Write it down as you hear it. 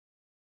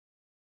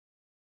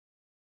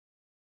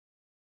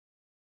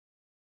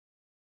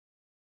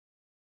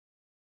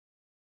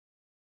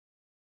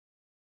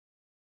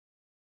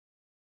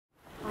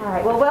All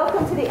right, well,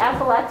 welcome to the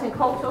Appalachian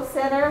Cultural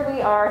Center.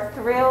 We are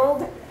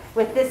thrilled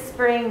with this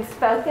spring's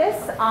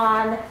focus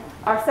on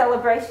our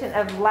celebration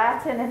of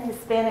Latin and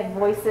Hispanic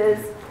voices.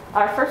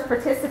 Our first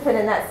participant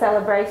in that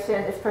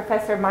celebration is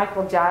Professor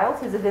Michael Giles,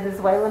 who's a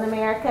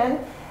Venezuelan-American,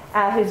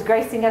 who's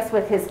gracing us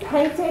with his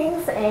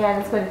paintings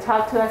and is going to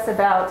talk to us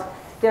about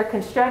their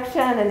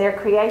construction and their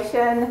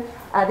creation,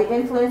 the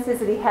influences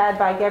that he had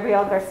by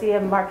Gabriel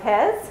Garcia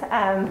Marquez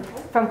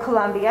from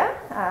Colombia,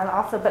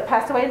 but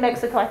passed away in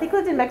Mexico. I think he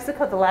lived in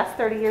Mexico the last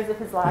 30 years of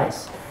his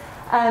life.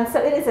 Yes.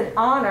 So it is an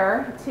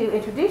honor to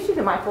introduce you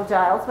to Michael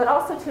Giles, but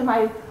also to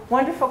my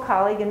wonderful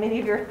colleague and many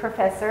of your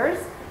professors,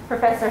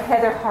 Professor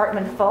Heather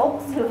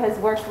Hartman-Folks, who has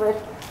worked with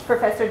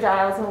Professor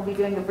Giles and will be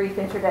doing a brief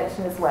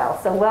introduction as well.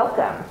 So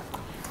welcome.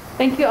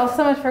 Thank you all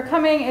so much for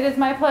coming. It is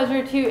my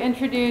pleasure to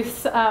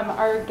introduce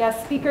our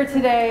guest speaker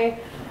today,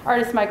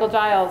 artist Michael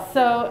Giles.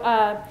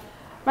 So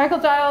Michael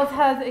Giles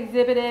has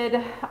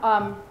exhibited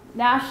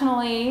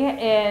nationally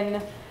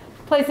in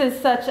places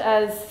such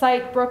as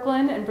Site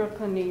Brooklyn in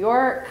Brooklyn, New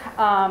York,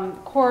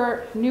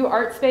 Core New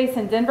Art Space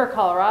in Denver,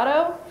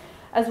 Colorado,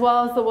 as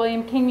well as the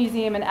William King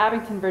Museum in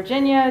Abington,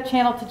 Virginia,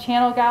 Channel to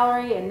Channel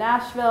Gallery in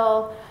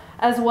Nashville,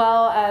 as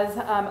well as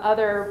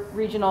other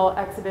regional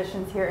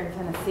exhibitions here in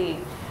Tennessee.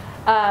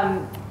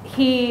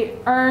 He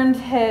earned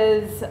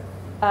his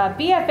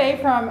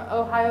BFA from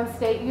Ohio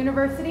State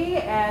University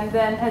and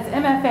then his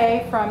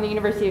MFA from the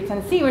University of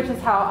Tennessee, which is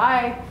how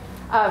I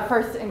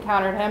first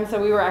encountered him.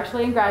 So we were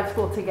actually in grad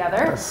school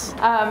together. Yes.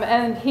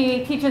 And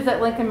he teaches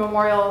at Lincoln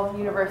Memorial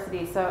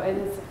University. So it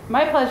is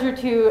my pleasure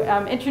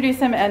to introduce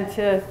him and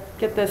to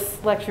get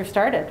this lecture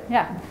started.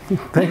 Yeah.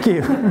 Thank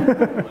you.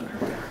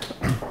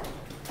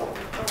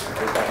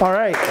 All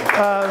right.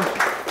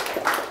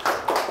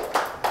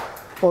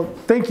 Well,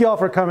 thank you all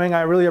for coming.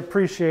 I really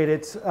appreciate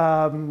it.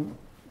 I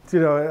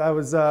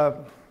was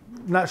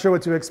not sure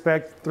what to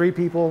expect. 3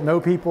 people, no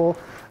people.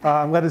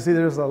 I'm glad to see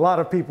there's a lot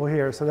of people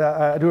here, so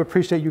that I do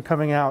appreciate you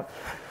coming out.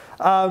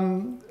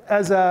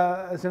 As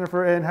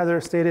Jennifer and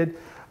Heather stated,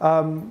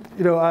 I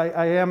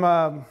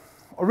am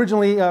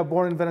originally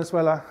born in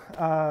Venezuela.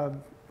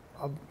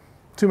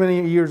 Too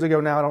many years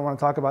ago now. I don't want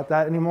to talk about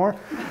that anymore.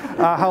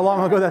 How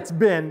long ago that's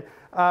been.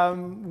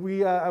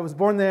 I was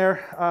born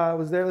there. I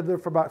was there, lived there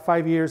for about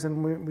 5 years,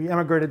 and we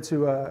emigrated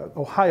to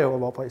Ohio,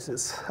 of all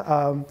places.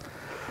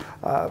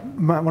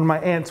 One of my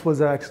aunts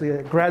was actually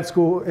at grad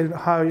school in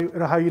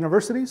Ohio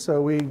University,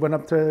 so we went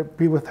up to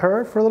be with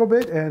her for a little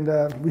bit, and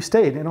we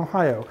stayed in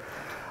Ohio.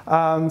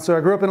 So I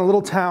grew up in a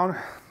little town,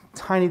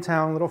 tiny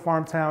town, little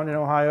farm town in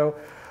Ohio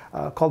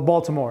called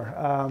Baltimore.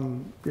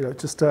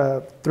 Just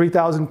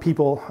 3,000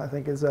 people, I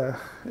think, is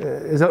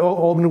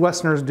all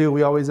Midwesterners do.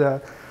 We always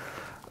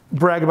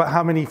brag about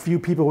how many few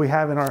people we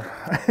have in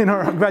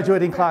our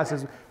graduating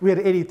classes. We had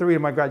 83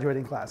 in my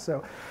graduating class.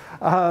 So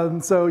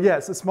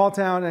yes, a small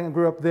town, and I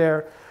grew up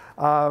there.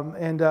 I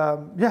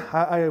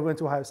went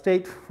to Ohio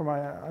State for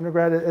my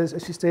undergrad, as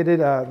she stated.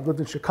 Lived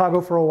in Chicago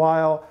for a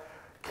while.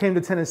 Came to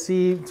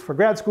Tennessee for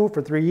grad school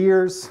for 3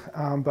 years,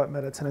 but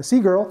met a Tennessee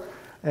girl,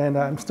 and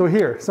I'm still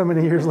here so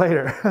many years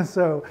later.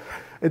 So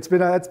it's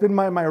been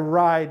my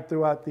ride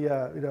throughout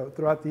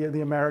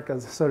the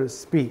Americas, so to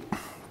speak.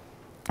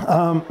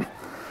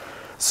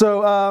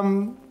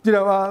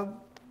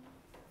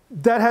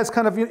 That has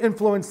kind of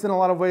influenced in a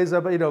lot of ways,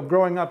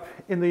 growing up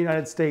in the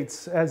United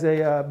States as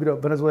a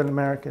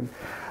Venezuelan-American.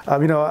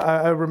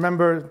 I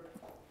remember,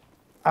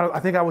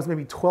 I think I was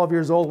maybe 12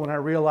 years old when I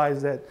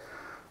realized that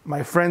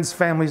my friends'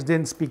 families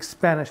didn't speak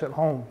Spanish at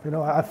home.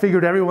 I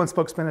figured everyone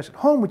spoke Spanish at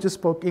home, we just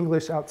spoke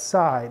English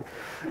outside.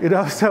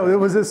 So it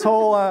was this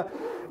whole,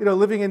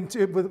 living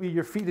with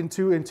your feet in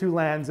two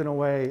lands in a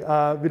way,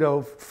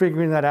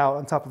 figuring that out.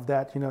 On top of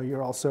that, I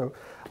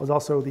was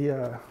also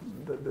the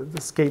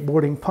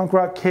skateboarding punk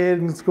rock kid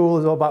in school.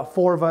 There's about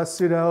 4 of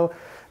us, in a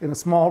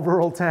small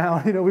rural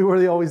town. We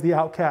were always the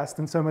outcast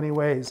in so many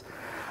ways.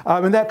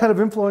 And that kind of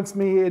influenced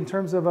me in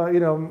terms of,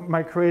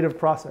 my creative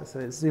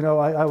processes.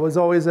 I was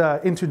always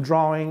into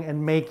drawing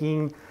and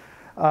making.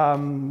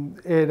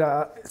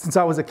 Since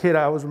I was a kid,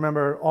 I always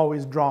remember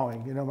always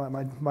drawing.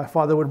 My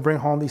father would bring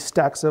home these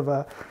stacks of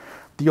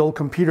the old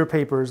computer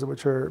papers,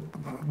 which are,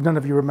 none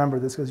of you remember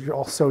this because you're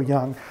all so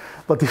young,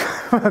 but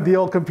the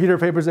old computer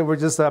papers that were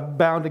just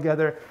bound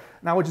together.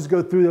 And I would just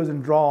go through those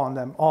and draw on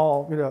them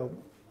all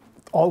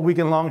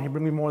weekend long. He'd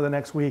bring me more the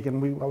next week,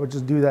 and I would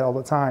just do that all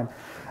the time.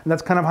 And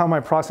that's kind of how my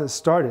process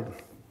started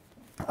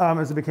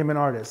as I became an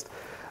artist.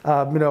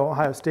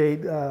 Ohio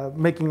State,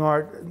 making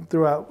art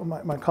throughout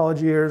my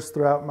college years,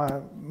 throughout my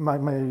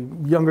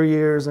younger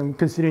years, and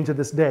continuing to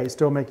this day,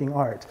 still making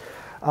art.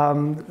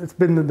 It's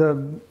been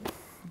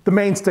the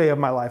mainstay of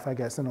my life, I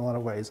guess, in a lot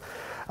of ways.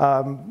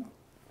 I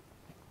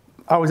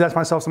always ask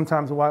myself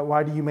sometimes,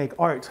 why do you make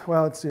art?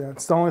 Well, it's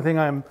the only thing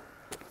I'm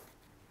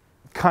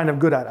kind of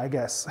good at, I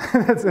guess.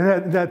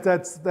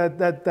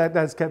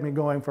 That's kept me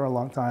going for a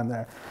long time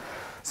there.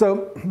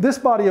 So this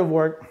body of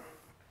work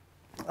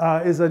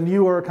is a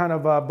newer kind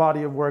of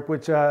body of work,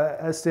 which,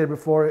 as stated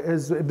before,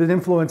 has been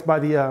influenced by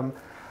the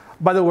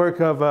by the work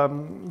of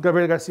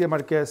Gabriel Garcia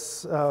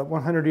Marquez,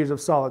 100 Years of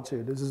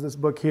Solitude. This is this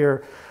book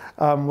here,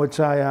 which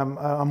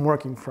I'm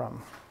working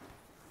from.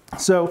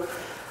 So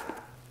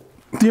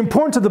the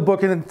importance of the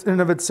book in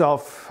and of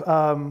itself,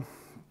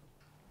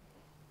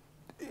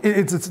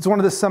 it's one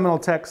of the seminal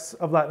texts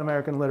of Latin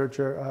American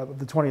literature of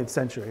the 20th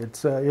century.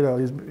 It's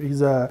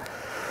he's a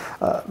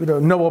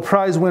Nobel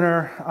Prize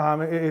winner.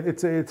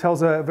 It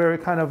tells a very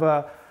kind of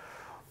a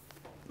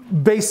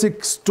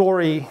basic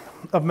story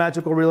of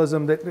magical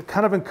realism that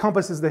kind of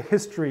encompasses the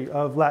history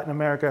of Latin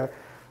America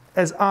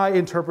as I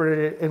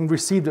interpreted it and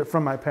received it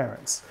from my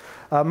parents.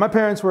 My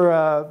parents were,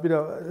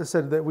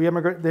 said that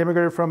they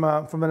immigrated from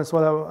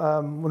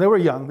Venezuela when they were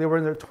young. They were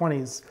in their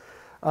 20s,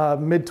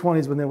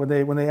 mid-20s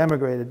when they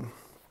emigrated.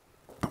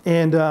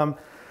 And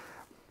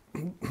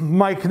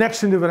my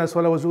connection to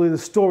Venezuela was really the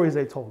stories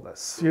they told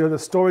us. The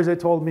stories they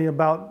told me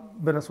about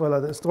Venezuela,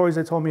 the stories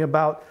they told me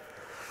about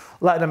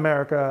Latin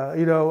America.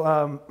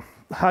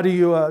 How do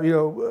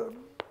you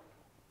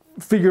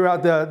figure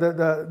out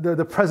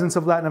the presence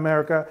of Latin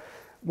America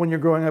when you're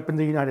growing up in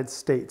the United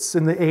States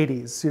in the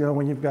 80s?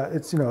 When you've got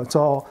it's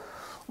all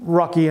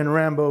Rocky and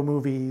Rambo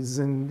movies,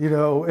 and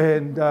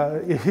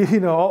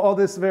all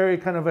this very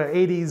kind of a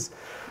 80s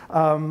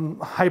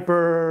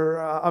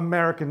hyper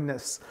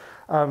Americanness.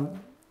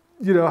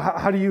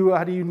 How do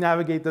you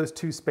navigate those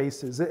two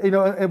spaces?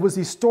 It was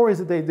these stories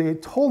that they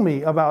told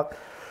me about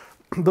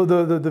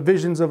the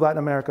visions of Latin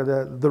America,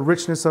 the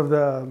richness of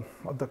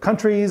the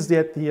countries,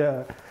 yet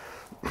the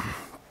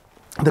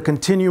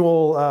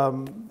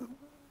continual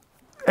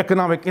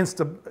economic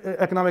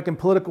and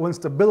political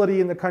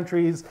instability in the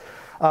countries.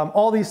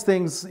 All these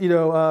things, in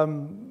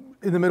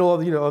the middle of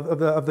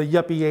the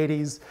yuppie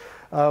 80s.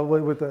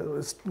 With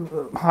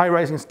the high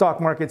rising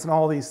stock markets and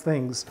all these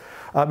things.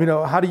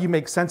 How do you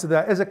make sense of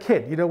that as a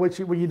kid,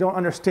 when you don't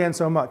understand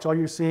so much? All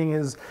you're seeing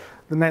is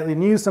the nightly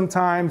news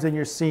sometimes, and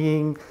you're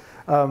seeing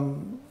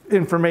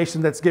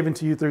information that's given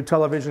to you through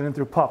television and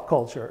through pop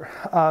culture.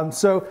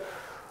 So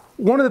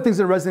one of the things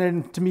that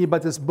resonated to me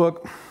about this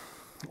book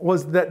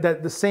was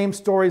that the same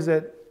stories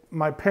that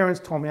my parents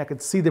told me, I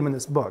could see them in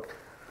this book.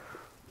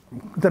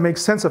 That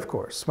makes sense, of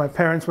course. My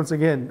parents, once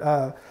again,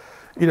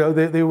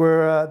 they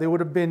would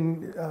have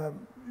been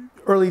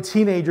early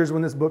teenagers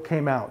when this book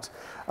came out.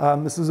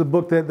 This is a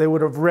book that they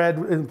would have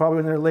read probably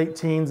in their late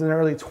teens and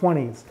early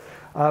 20s.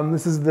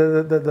 This is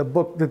the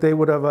book that they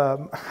would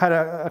have had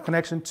a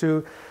connection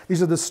to.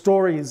 These are the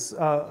stories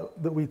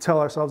that we tell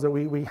ourselves that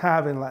we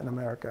have in Latin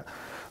America.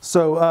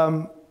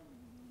 So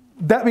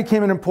that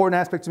became an important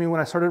aspect to me when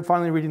I started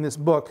finally reading this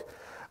book.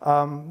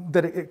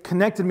 That it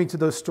connected me to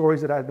those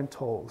stories that I had been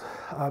told.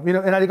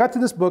 And I got to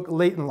this book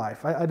late in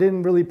life. I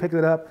didn't really pick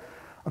it up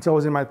until I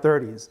was in my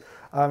 30s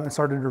and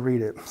started to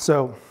read it.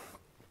 So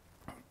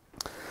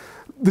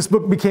this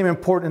book became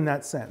important in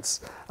that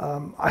sense.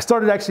 I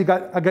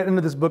got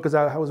into this book because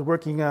I was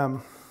working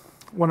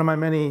one of my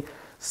many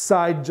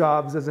side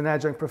jobs as an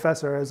adjunct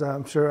professor, as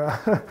I'm sure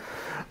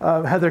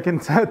Heather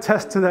can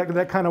attest to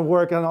that kind of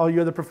work, and all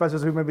you other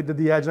professors who maybe did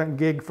the adjunct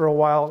gig for a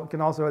while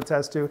can also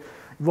attest to.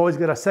 You've always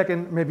got a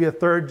second, maybe a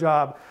third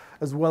job,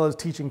 as well as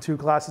teaching 2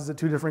 classes at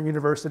 2 different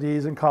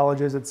universities and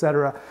colleges,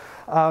 etc.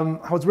 I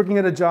was working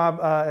at a job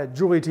at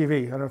Jewelry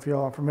TV. I don't know if you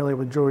all are familiar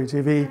with Jewelry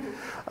TV,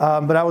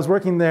 but I was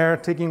working there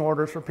taking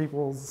orders for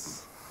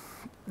people's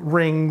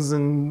rings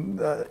and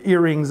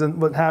earrings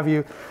and what have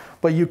you,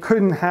 but you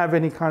couldn't have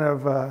any kind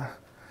of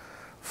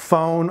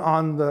phone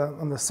on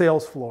the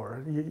sales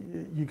floor.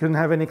 You couldn't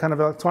have any kind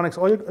of electronics.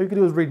 All you could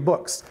do was read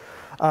books.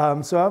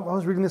 So I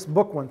was reading this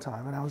book one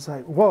time, and I was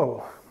like,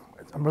 whoa,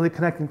 I'm really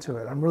connecting to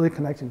it. I'm really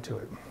connecting to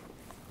it.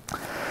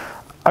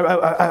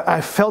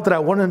 I felt that I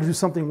wanted to do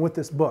something with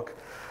this book.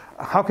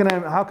 How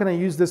can I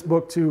use this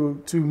book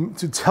to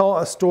tell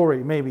a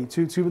story, maybe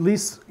to at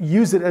least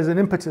use it as an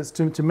impetus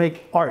to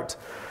make art?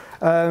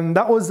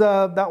 That was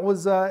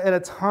at a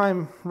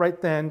time right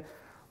then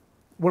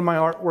when my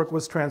artwork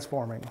was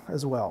transforming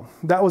as well.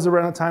 That was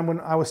around a time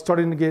when I was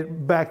starting to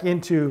get back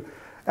into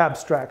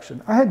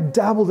abstraction. I had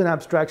dabbled in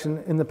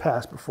abstraction in the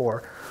past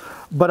before,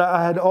 but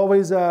I had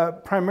always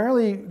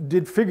primarily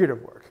did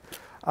figurative work.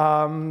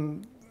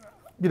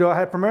 I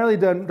had primarily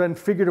done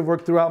figurative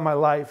work throughout my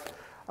life.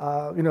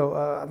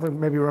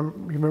 Maybe you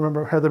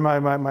remember, Heather,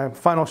 my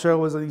final show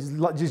was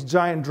these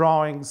giant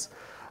drawings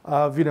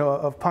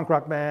of punk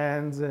rock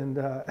bands and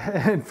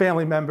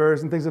family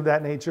members and things of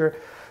that nature.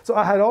 So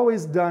I had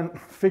always done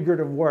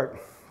figurative work.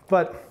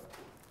 But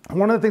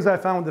one of the things I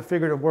found with the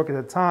figurative work at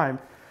the time,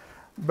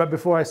 but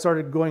before I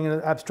started going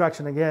into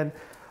abstraction again,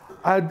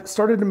 I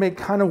started to make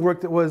kind of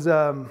work that was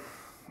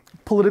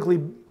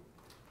politically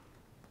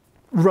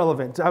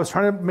relevant. I was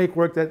trying to make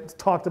work that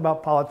talked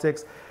about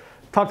politics,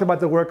 talked about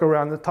the work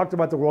around us, talked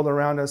about the world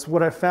around us.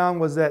 What I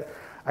found was that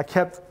I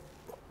kept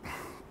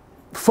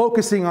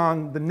focusing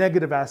on the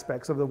negative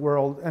aspects of the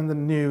world and the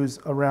news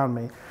around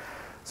me.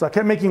 So I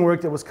kept making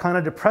work that was kind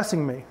of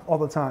depressing me all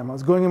the time. I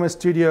was going in my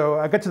studio.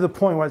 I got to the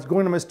point where I was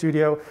going to my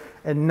studio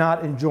and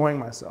not enjoying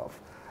myself.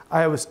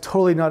 I was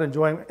totally not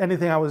enjoying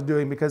anything I was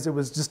doing because it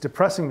was just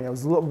depressing me. I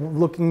was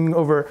looking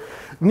over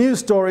news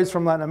stories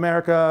from Latin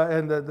America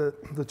and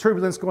the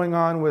turbulence going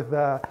on with,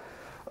 at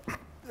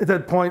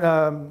that point,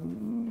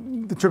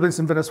 the turbulence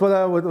in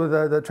Venezuela with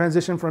the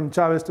transition from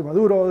Chavez to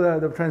Maduro,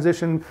 the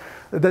transition,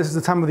 this is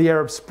the time of the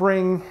Arab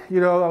Spring, you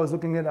know, I was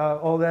looking at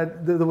all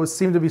that. There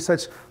seemed to be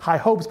such high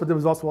hopes, but there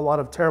was also a lot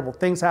of terrible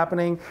things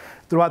happening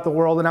throughout the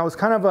world, and I was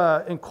kind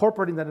of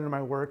incorporating that into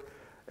my work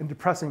and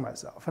depressing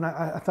myself. And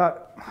I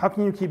thought, how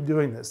can you keep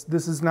doing this?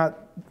 It's not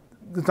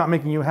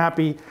making you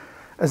happy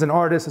as an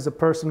artist, as a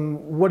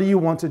person. What do you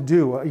want to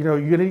do? You know,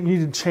 you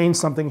need to change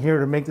something here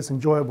to make this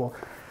enjoyable.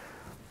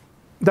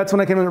 That's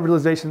when I came to the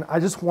realization, I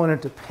just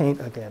wanted to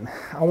paint again.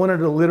 I wanted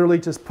to literally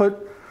just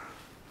put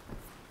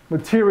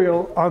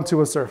material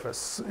onto a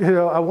surface. You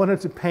know, I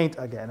wanted to paint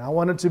again. I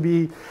wanted to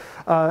be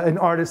an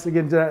artist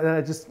again.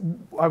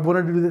 I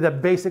wanted to do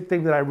that basic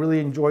thing that I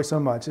really enjoy so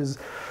much, is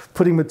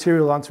putting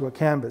material onto a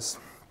canvas.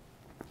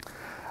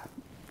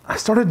 I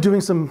started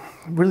doing some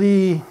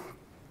really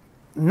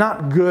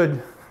not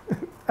good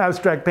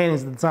abstract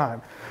paintings at the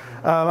time.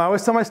 I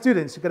always tell my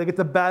students, you got to get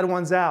the bad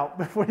ones out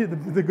before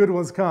the good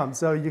ones come.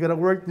 So you got to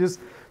work, just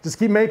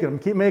keep making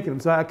them.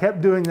 So I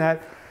kept doing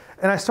that.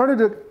 And I started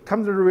to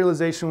come to the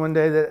realization one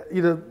day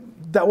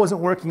that that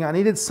wasn't working. I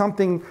needed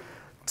something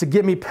to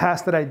get me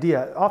past that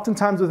idea.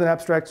 Oftentimes with an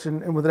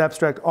abstraction and with an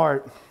abstract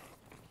art,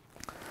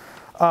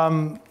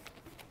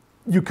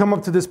 you come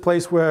up to this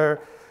place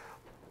where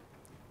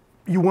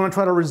you want to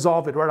try to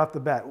resolve it right off the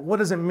bat. What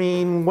does it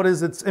mean? What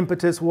is its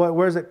impetus?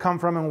 Where does it come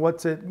from? And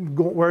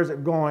where is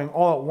it going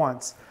all at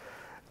once?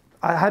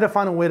 I had to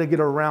find a way to get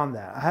around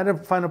that. I had to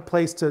find a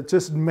place to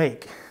just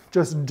make,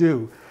 just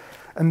do.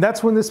 And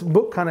that's when this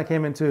book kind of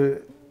came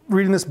into,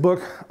 reading this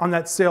book on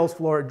that sales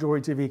floor at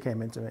Jewelry TV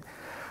came into me.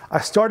 I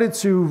started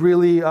to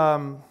really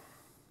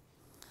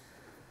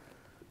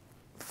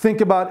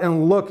think about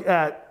and look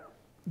at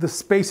the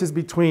spaces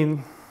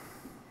between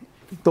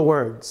the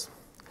words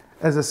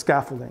as a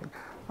scaffolding.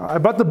 I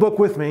brought the book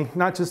with me,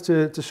 not just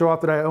to show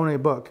off that I own a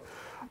book,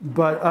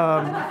 but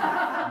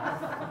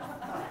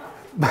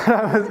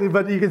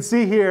but you can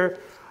see here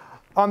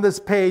on this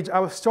page, I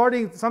was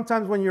starting,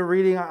 sometimes when you're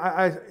reading,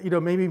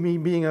 maybe me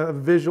being a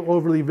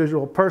overly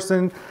visual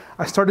person,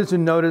 I started to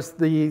notice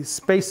the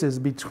spaces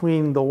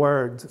between the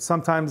words,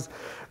 sometimes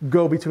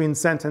go between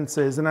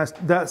sentences, and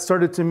that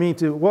started to me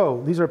to,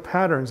 whoa, these are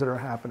patterns that are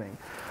happening.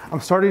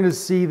 I'm starting to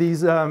see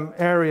these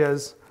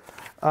areas,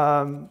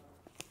 the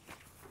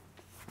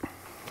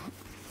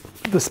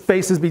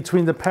spaces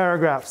between the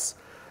paragraphs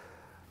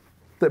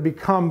that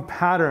become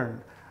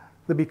pattern,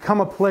 that become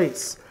a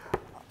place.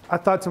 I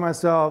thought to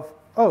myself,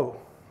 oh,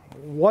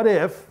 what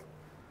if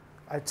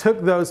I took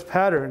those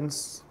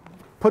patterns,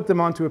 put them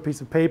onto a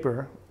piece of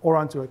paper or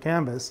onto a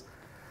canvas,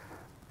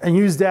 and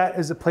used that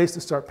as a place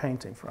to start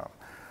painting from?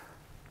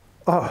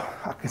 Oh,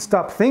 I can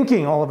stop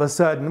thinking all of a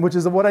sudden, which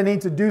is what I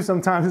need to do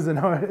sometimes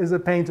as a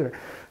painter.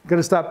 You've got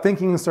to stop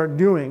thinking and start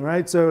doing,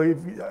 right? So if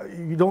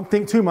you don't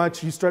think too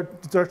much, you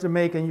start to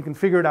make, and you can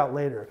figure it out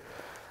later.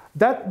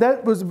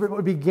 That was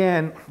what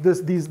began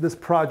this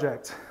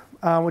project,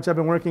 which I've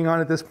been working on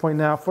at this point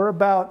now for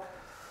about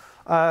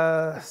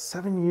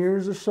 7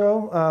 years or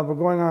so. We're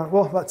going on,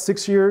 well, about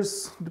 6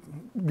 years,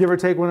 give or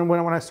take, when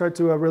I start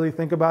to really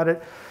think about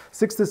it.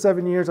 6 to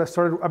 7 years,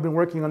 I've been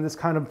working on this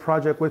kind of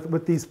project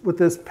with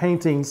these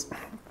paintings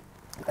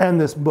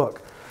and this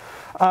book.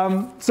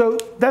 So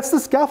that's the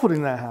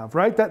scaffolding that I have,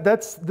 right?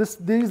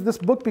 This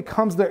book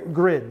becomes the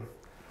grid,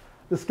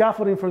 the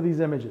scaffolding for these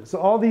images. So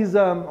all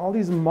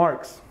these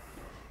marks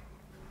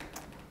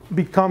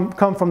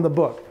come from the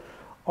book.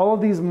 All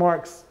of these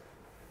marks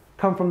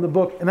come from the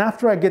book, and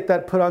after I get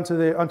that put onto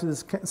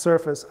this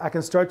surface, I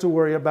can start to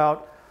worry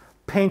about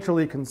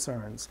painterly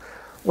concerns.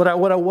 What I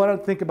want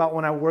to think about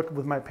when I work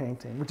with my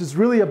painting, which is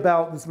really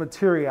about this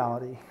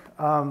materiality,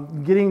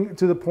 getting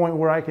to the point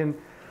where I can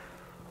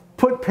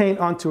put paint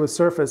onto a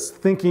surface,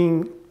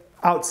 thinking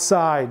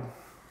outside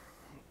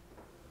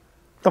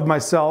of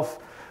myself,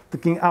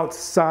 thinking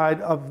outside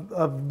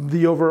of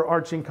the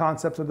overarching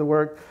concepts of the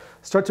work,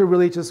 start to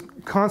really just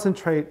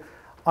concentrate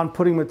on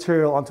putting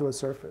material onto a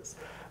surface.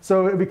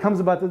 So it becomes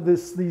about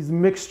these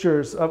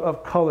mixtures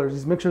of colors,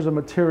 these mixtures of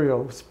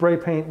material, spray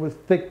paint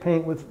with thick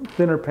paint with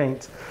thinner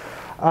paint.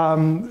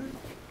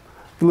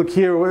 Look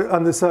here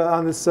on this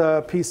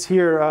piece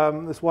here,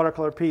 this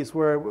watercolor piece,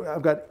 where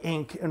I've got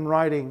ink and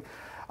writing,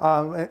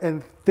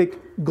 and thick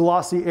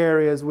glossy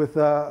areas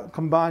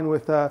combined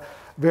with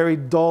very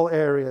dull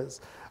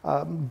areas,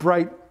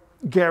 bright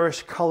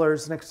garish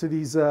colors next to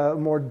these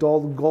more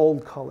dull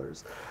gold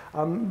colors.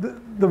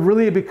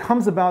 Really it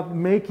becomes about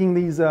making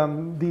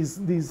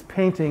these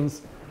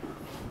paintings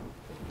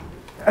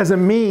as a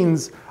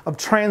means of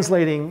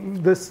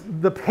translating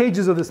the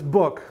pages of this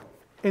book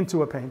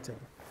into a painting.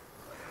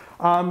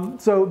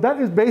 So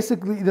that's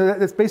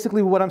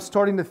basically what I'm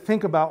starting to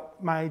think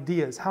about, my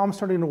ideas, how I'm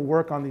starting to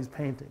work on these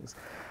paintings,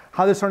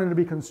 how they're starting to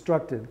be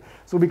constructed.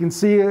 So we can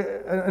see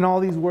in all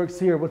these works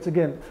here, once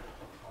again,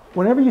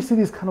 whenever you see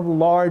these kind of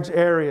large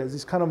areas,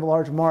 these kind of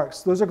large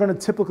marks, those are going to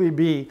typically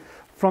be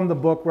from the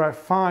book where I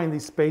find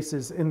these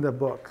spaces in the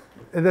book.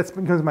 And that's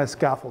because of my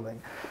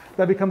scaffolding.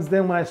 That becomes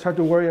then when I start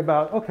to worry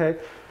about, okay,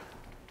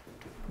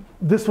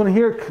 this one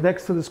here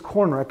connects to this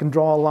corner. I can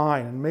draw a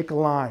line and make a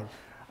line.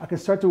 I can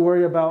start to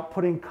worry about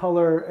putting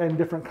color and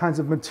different kinds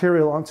of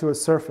material onto a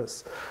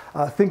surface.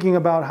 Thinking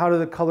about how do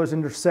the colors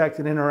intersect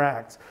and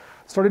interact.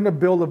 Starting to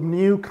build a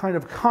new kind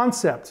of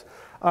concept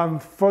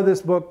for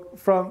this book,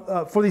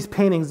 for these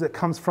paintings that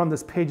comes from the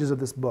pages of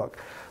this book.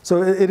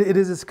 So it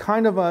is this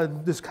kind of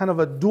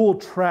a dual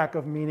track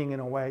of meaning in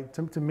a way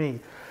to me.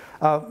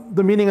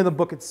 The meaning of the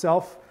book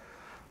itself,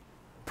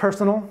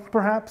 personal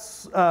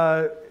perhaps,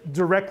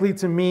 directly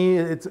to me,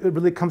 it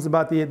really comes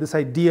about this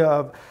idea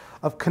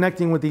of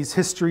connecting with these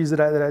histories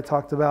that I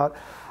talked about.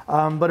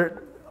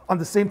 But on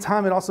the same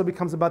time, it also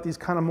becomes about these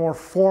kind of more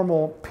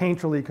formal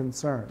painterly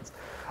concerns.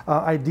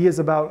 Ideas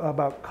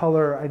about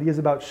color, ideas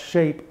about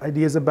shape,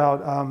 ideas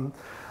about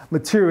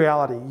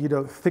materiality,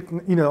 thick,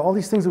 all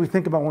these things that we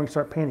think about when we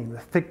start painting, the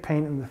thick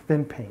paint and the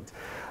thin paint,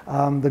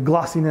 the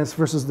glossiness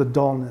versus the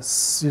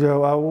dullness,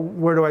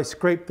 where do I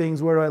scrape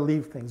things, where do I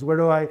leave things,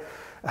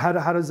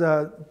 how does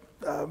a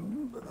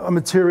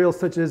material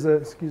such as,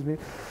 if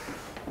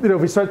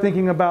we start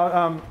thinking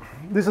about,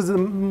 this is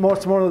more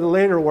of the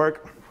later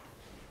work,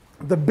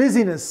 the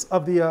busyness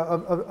of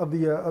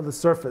the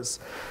surface,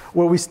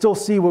 where we still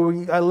see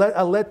I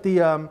let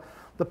the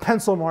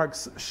pencil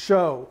marks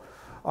show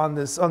on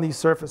these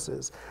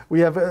surfaces. We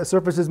have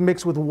surfaces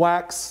mixed with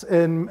wax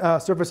and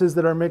surfaces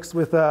that are mixed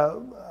with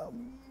a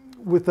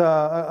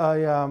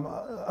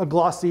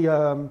glossy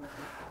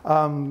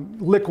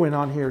liquid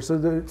on here, so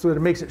that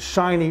it makes it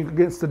shiny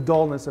against the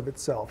dullness of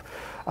itself.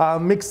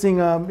 Mixing,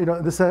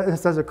 this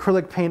has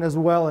acrylic paint as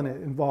well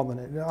involved in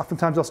it.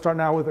 Oftentimes I'll start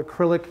now with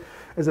acrylic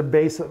as a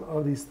base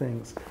of these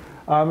things.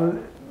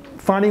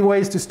 Finding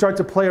ways to start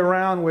to play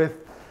around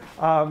with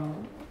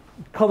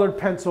colored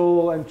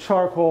pencil and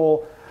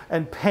charcoal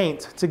and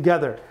paint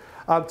together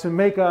to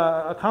make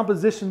a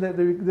composition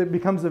that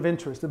becomes of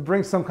interest, that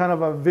brings some kind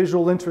of a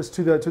visual interest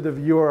to the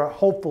viewer,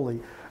 hopefully,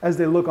 as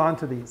they look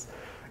onto these.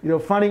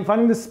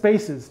 Finding the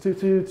spaces to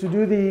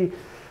do the,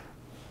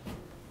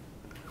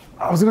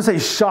 I was going to say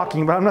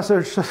shocking, but I'm not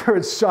so sure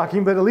it's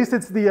shocking, but at least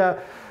it's the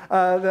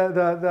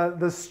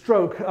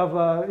stroke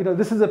of,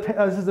 this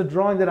is a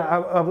drawing that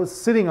I was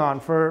sitting on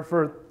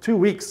for 2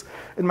 weeks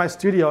in my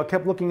studio. I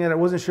kept looking at it,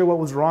 wasn't sure what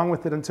was wrong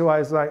with it until I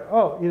was like,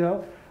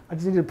 oh, I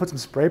just needed to put some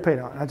spray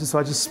paint on. So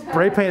I just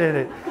spray painted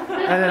it.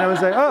 And then I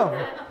was like, oh,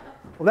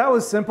 well, that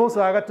was simple,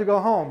 so I got to go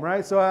home,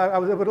 right? So I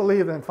was able to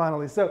leave then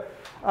finally. So,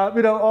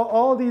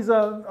 all of these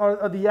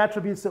are the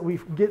attributes that we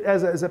get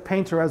as a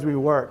painter as we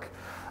work.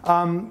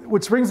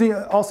 Which brings me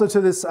also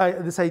to this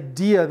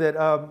idea that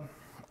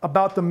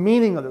about the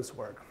meaning of this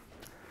work.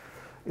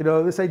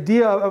 This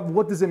idea of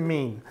what does it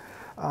mean?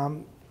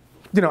 I'm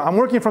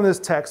working from this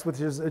text,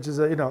 which is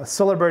a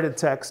celebrated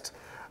text,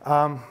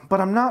 but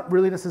I'm not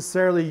really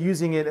necessarily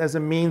using it as a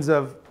means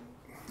of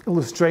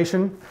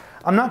illustration.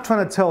 I'm not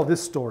trying to tell this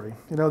story.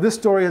 This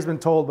story has been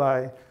told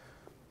by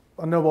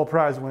a Nobel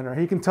Prize winner.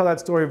 He can tell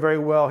that story very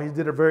well. He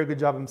did a very good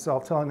job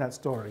himself telling that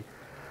story.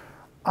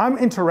 I'm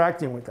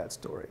interacting with that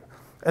story.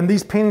 And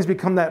these paintings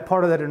become that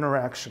part of that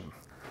interaction.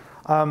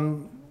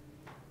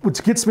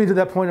 Which gets me to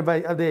that point of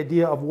the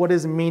idea of what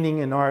is meaning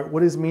in art,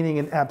 what is meaning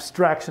in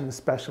abstraction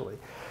especially.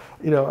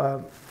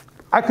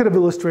 I could have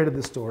illustrated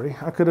this story.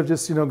 I could have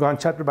just gone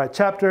chapter by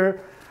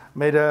chapter,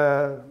 made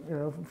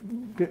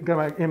got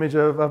my image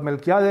of Michael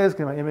Giles,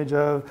 got my image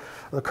of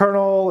the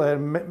Colonel,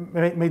 and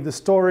made the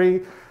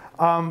story.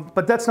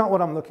 But that's not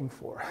what I'm looking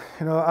for.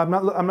 I'm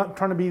not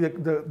trying to be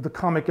the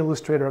comic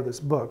illustrator of this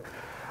book.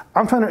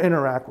 I'm trying to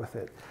interact with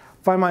it,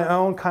 find my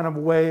own kind of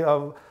way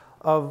of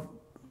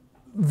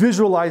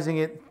visualizing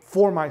it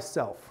for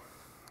myself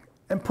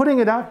and putting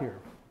it out here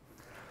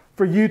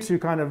for you to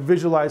kind of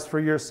visualize for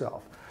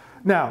yourself.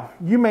 Now,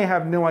 you may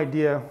have no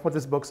idea what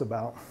this book's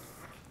about,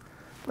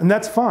 and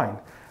that's fine.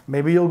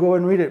 Maybe you'll go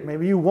and read it,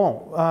 maybe you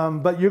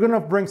won't, but you're going to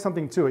bring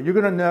something to it. You're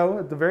going to know,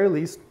 at the very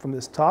least, from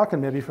this talk,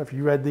 and maybe if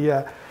you read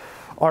the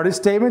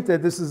artist statement,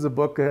 that this is a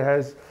book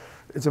that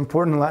it's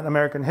important in Latin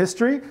American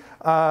history.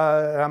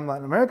 I'm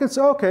Latin American,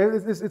 so okay,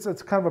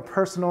 it's kind of a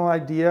personal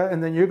idea,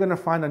 and then you're going to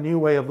find a new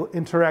way of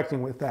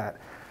interacting with that.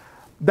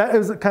 That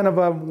is kind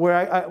of where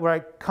I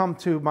come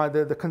to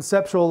the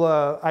conceptual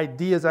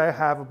ideas I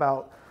have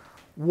about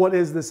what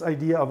is this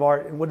idea of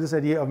art and what is this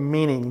idea of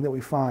meaning that we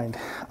find.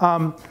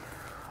 I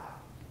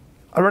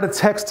read a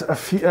text a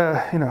few,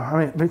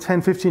 maybe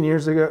 10, 15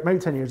 years ago, maybe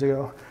 10 years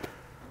ago,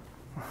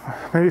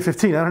 maybe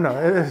 15, I don't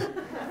know.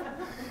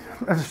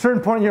 At a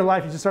certain point in your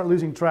life, you just start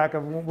losing track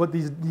of what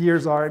these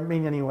years are,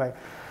 mean anyway.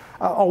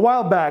 A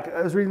while back,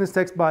 I was reading this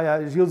text by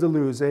Gilles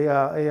Deleuze,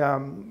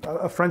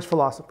 a French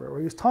philosopher, where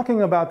he was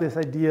talking about this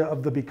idea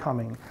of the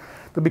becoming.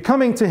 The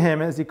becoming to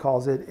him, as he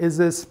calls it, is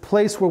this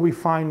place where we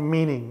find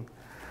meaning.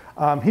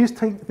 He's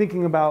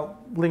thinking about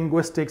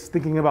linguistics,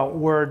 thinking about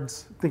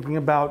words, thinking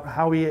about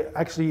how we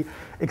actually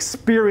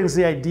experience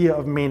the idea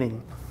of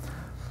meaning.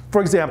 For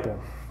example,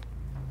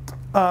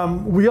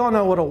 We all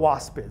know what a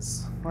wasp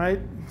is, right?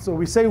 So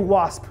we say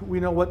wasp, we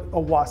know what a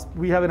wasp,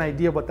 we have an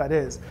idea of what that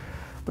is.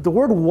 But the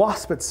word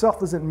wasp itself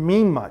doesn't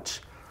mean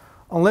much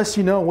unless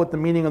you know what the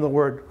meaning of the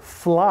word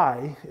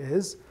fly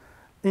is,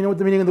 you know what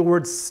the meaning of the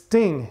word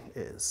sting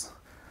is.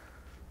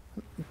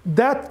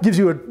 That gives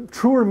you a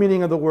truer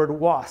meaning of the word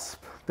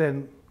wasp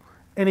than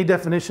any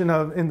definition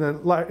of in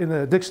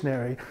the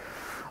dictionary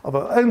of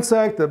an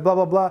insect, a blah,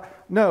 blah, blah.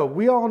 No,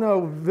 we all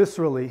know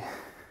viscerally,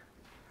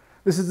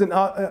 this is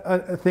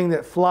a thing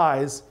that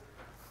flies,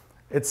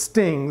 it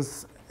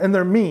stings, and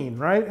they're mean,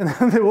 right? And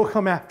then they will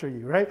come after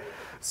you, right?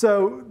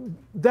 So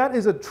that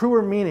is a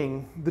truer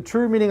meaning. The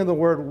truer meaning of the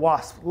word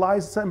wasp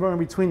lies somewhere in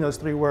between those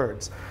three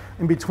words.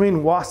 In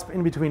between wasp,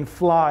 in between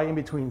fly, in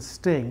between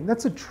sting.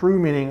 That's a true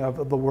meaning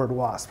of the word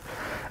wasp.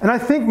 And I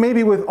think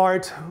maybe with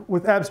art,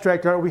 with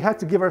abstract art, we have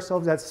to give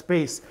ourselves that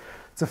space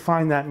to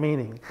find that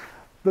meaning.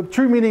 The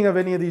true meaning of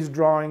any of these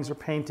drawings or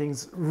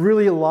paintings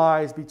really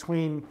lies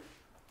between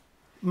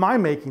my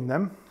making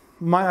them,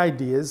 my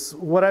ideas,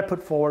 what I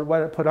put forward,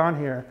 what I put on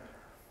here,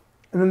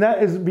 and then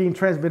that is being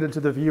transmitted to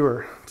the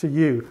viewer, to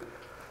you.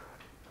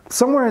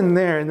 Somewhere in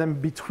there, and then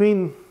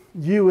between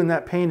you and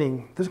that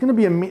painting, there's going to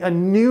be a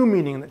new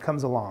meaning that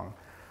comes along,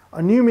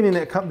 a new meaning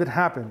that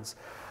happens.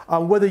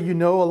 Whether you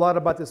know a lot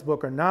about this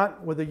book or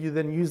not, whether you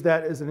then use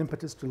that as an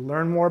impetus to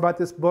learn more about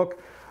this book,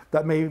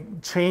 that may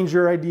change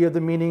your idea of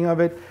the meaning of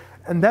it.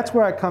 And that's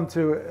where I come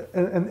to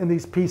in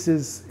these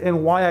pieces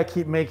and why I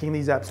keep making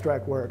these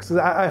abstract works.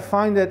 I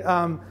find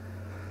that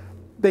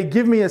they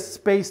give me a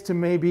space to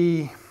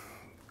maybe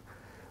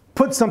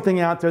put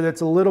something out there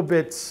that's a little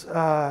bit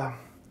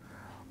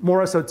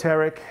more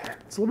esoteric.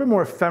 It's a little bit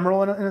more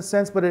ephemeral in a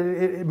sense, but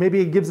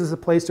maybe it gives us a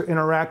place to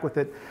interact with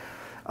it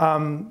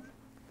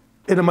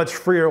in a much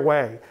freer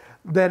way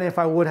than if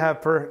I would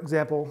have, for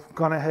example,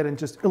 gone ahead and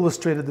just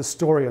illustrated the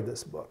story of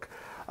this book.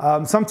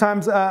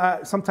 Sometimes I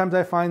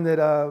find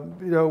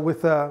that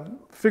with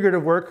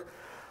figurative work,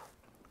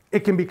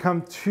 it can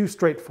become too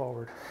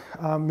straightforward.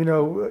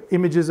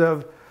 Images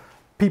of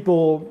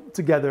people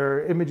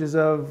together, images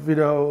of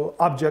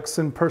objects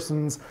and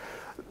persons,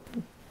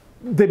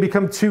 they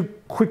become too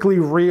quickly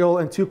real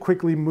and too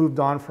quickly moved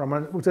on from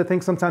it, which I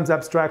think sometimes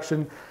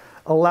abstraction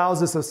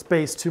allows us a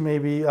space to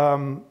maybe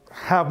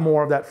have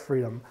more of that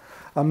freedom.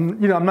 I'm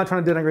not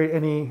trying to denigrate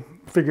any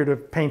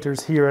figurative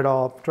painters here at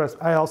all. Trust,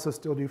 I also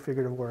still do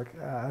figurative work.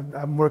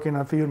 I'm working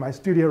on a few in my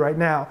studio right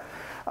now.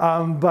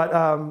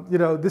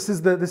 This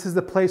is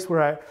the place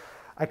where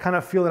I kind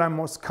of feel that I'm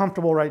most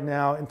comfortable right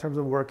now in terms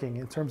of working,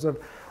 in terms of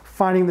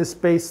finding the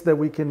space that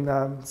we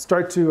can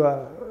start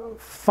to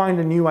find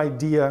a new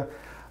idea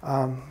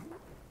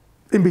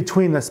in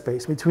between the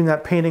space, between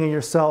that painting and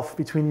yourself,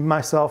 between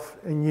myself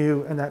and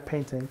you and that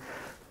painting.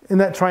 In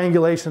that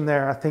triangulation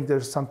there, I think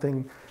there's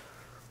something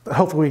that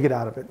hopefully we get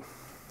out of it.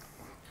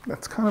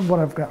 That's kind of what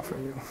I've got for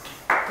you.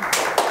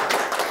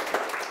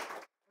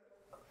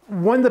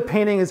 When the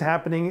painting is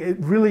happening, it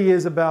really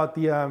is about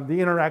the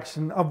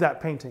interaction of that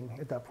painting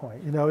at that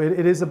point.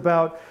 It is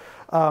about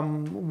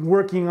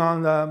working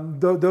on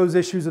those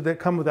issues that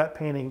come with that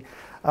painting.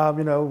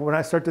 When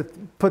I start to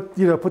put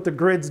the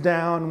grids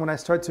down, when I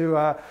start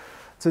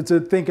to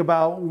think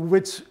about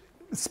which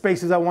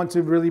spaces I want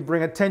to really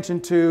bring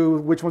attention to,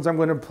 which ones I'm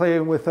going to play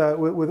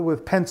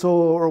with pencil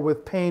or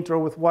with paint or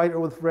with white or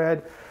with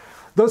red.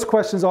 Those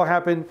questions all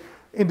happen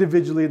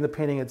individually in the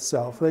painting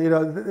itself.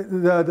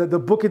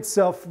 The book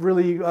itself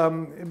really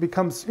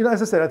becomes,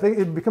 as I said, I think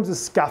it becomes a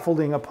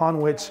scaffolding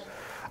upon which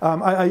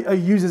I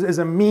use it as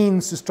a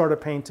means to start a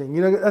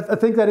painting. I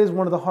think that is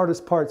one of the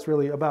hardest parts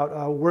really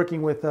about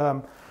working with,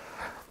 at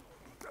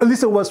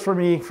least it was for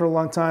me for a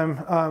long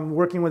time,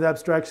 working with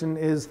abstraction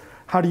is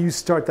how do you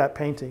start that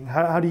painting?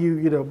 How do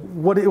you,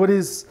 what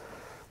is,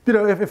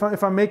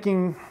 if I'm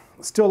making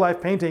still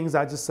life paintings,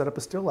 I just set up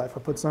a still life. I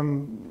put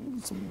some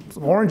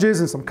oranges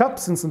and some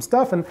cups and some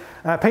stuff and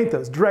I paint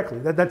those directly.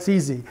 That's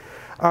easy.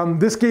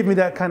 This gave me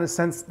that kind of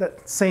sense,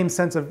 that same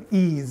sense of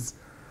ease,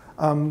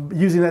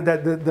 using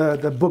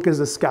the book as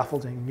a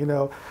scaffolding,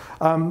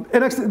 And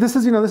actually, this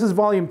is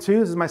volume 2.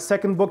 This is my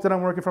second book that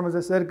I'm working from, as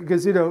I said,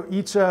 because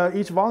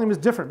each volume is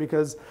different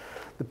because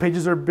the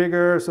pages are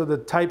bigger, so the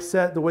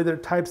typeset, the way they're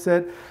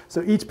typeset,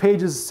 so each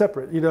page is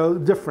separate,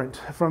 different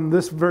from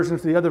this version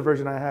to the other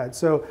version I had.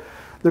 So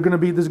there's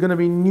going to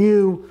be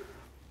new,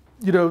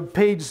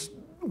 page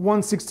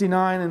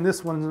 169 and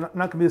this one's not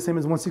going to be the same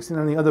as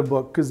 169 in the other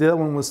book because the other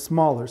one was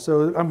smaller.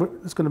 So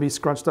it's going to be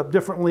scrunched up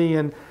differently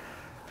and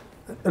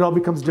it all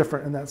becomes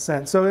different in that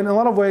sense. So in a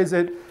lot of ways,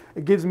 it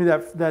gives me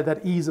that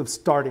ease of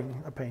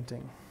starting a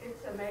painting.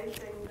 It's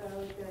amazing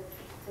though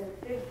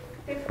the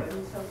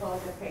difference of all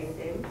the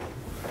paintings,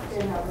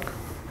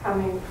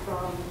 coming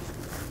from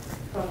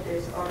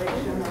this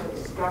original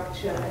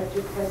structure as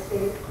you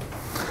perceive.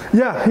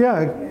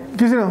 Yeah,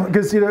 because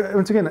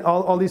once again,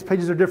 all these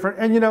pages are different,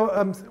 and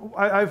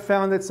I've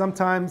found that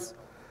sometimes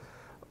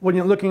when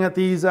you're looking at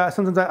these,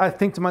 sometimes I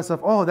think to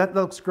myself, oh, that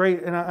looks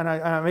great, and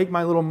I make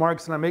my little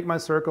marks and I make my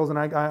circles and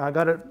I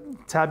got it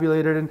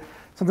tabulated, and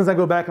sometimes I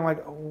go back and I'm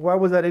like, why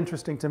was that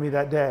interesting to me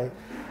that day?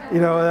 You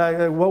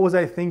know, what was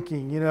I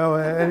thinking? You know,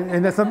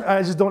 and that's something,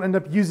 I just don't end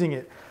up using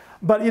it.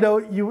 But you know,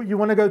 you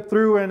want to go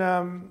through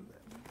and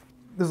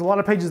there's a lot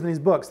of pages in these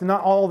books, and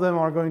not all of them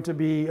are going to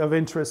be of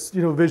interest,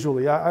 you know,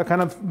 visually. I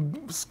kind of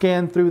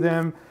scan through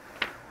them.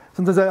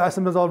 Sometimes I'll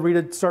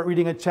start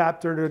reading a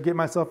chapter to get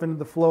myself into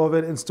the flow of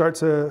it and start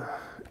to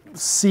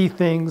see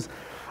things,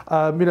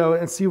 you know,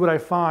 and see what I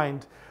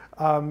find.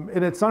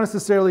 And it's not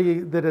necessarily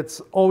that it's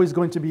always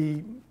going to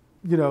be,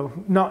 you know,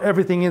 not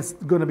everything is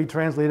going to be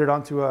translated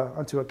onto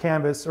a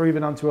canvas or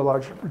even onto a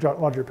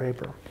larger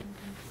paper.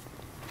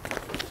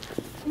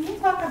 Can you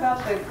talk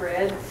about the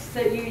grids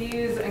that you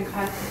use and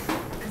kind of,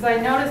 because I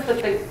noticed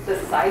that the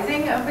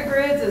sizing of the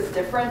grids is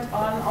different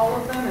on all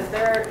of them. Is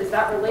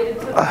that related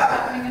to what's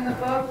happening in the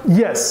book?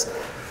 Yes.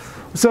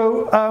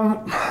 So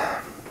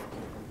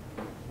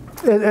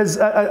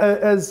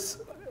as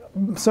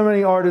so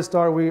many artists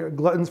are, we are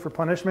gluttons for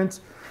punishment.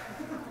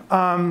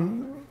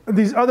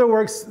 These other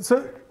works,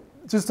 so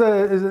just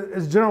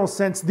as a general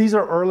sense, these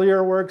are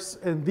earlier works,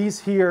 and these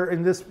here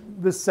in this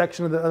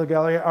section of the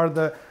gallery are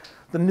the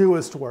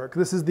newest work.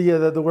 This is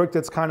the work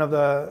that's kind of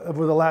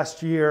over the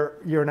last year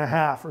and a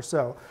half or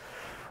so.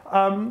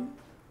 I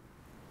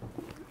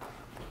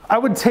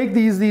would take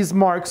these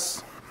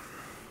marks,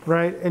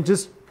 right, and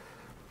just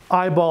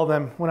eyeball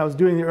them when I was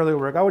doing the earlier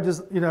work. I would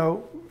just, you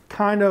know,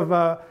 kind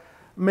of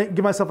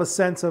give myself a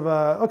sense of,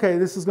 okay,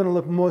 this is going to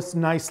look most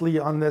nicely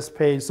on this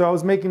page. So I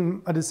was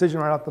making a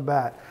decision right off the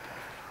bat.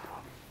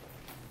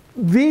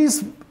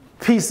 These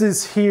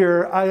pieces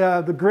here,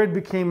 the grid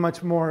became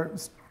much more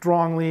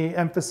strongly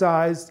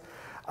emphasized.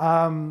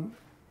 As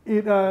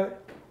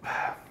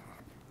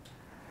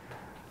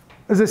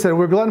I said,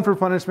 we're glutton for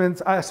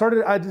punishment. I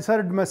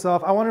decided to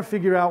myself, I want to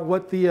figure out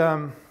what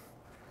the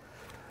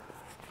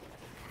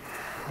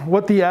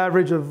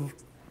average of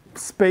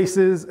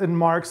spaces and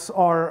marks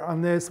are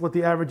on this, what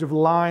the average of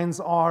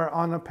lines are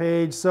on a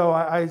page. So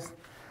I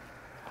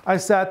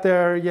sat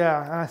there,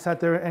 I sat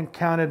there and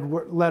counted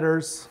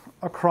letters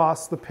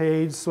across the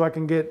page so I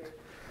can get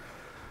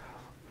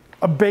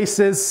a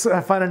basis, I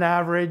find an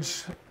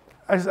average.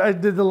 I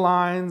did the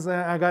lines, and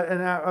I got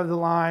the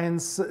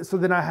lines. So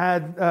then I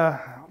had,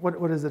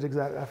 what is it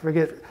exactly? I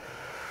forget.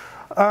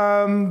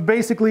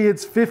 Basically,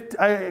 it's 50.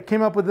 I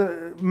came up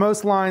with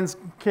most lines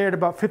carried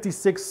about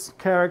 56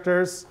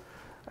 characters,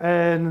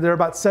 and there are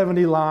about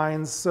 70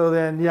 lines. So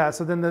then,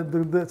 so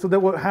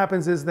then what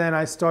happens is then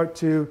I start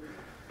to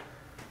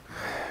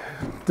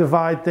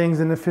divide things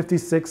into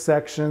 56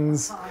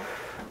 sections,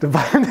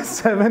 divide into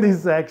 70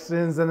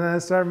 sections, and then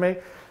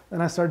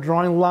I start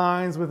drawing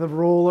lines with a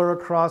ruler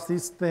across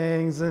these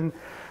things, and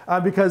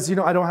because you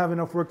know I don't have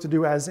enough work to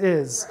do as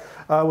is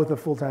with a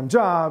full-time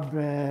job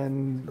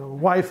and a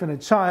wife and a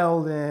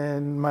child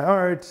and my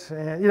art,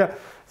 and you know,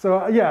 so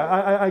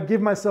I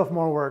give myself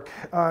more work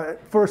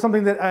for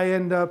something that I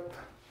end up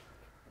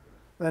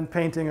then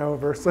painting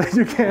over. So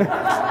you can't,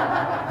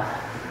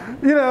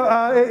 you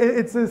know,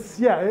 it's this,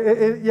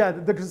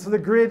 so the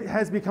grid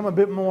has become a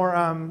bit more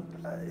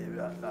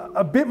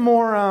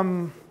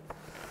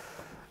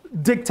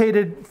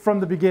dictated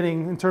from the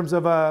beginning in terms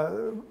of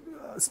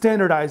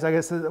standardized, I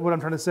guess is what I'm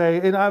trying to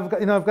say. And I've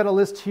got a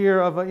list here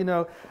of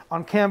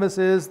on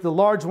canvases. The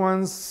large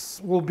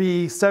ones will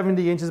be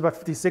 70 inches, about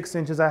 56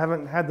 inches. I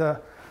haven't had the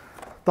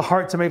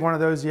heart to make one of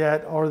those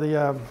yet, or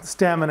the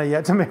stamina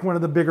yet to make one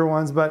of the bigger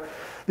ones. But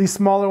these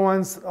smaller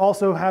ones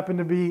also happen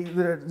to be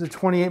the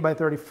 28 by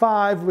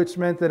 35, which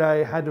meant that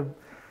I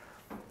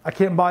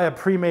can't buy a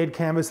pre-made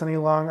canvas any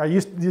longer.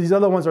 These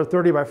other ones are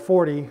 30 by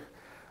 40.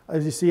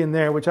 As you see in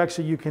there, which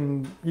actually you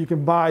can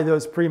buy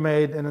those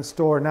pre-made in a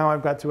store. Now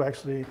I've got to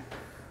actually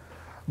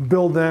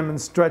build them and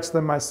stretch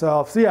them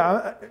myself.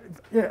 So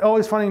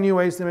always finding new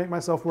ways to make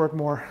myself work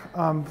more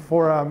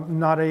for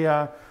not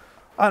a,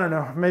 I don't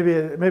know, maybe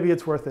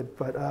it's worth it,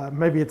 but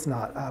maybe it's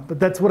not. But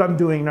that's what I'm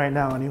doing right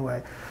now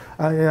anyway.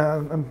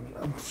 I'm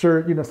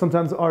sure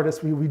sometimes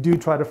artists we do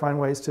try to find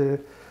ways to,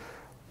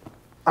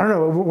 I don't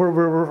know,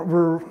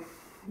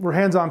 we're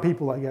hands-on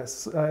people, I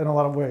guess, in a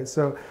lot of ways.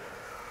 So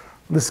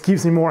this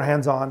keeps me more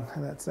hands-on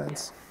in that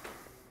sense.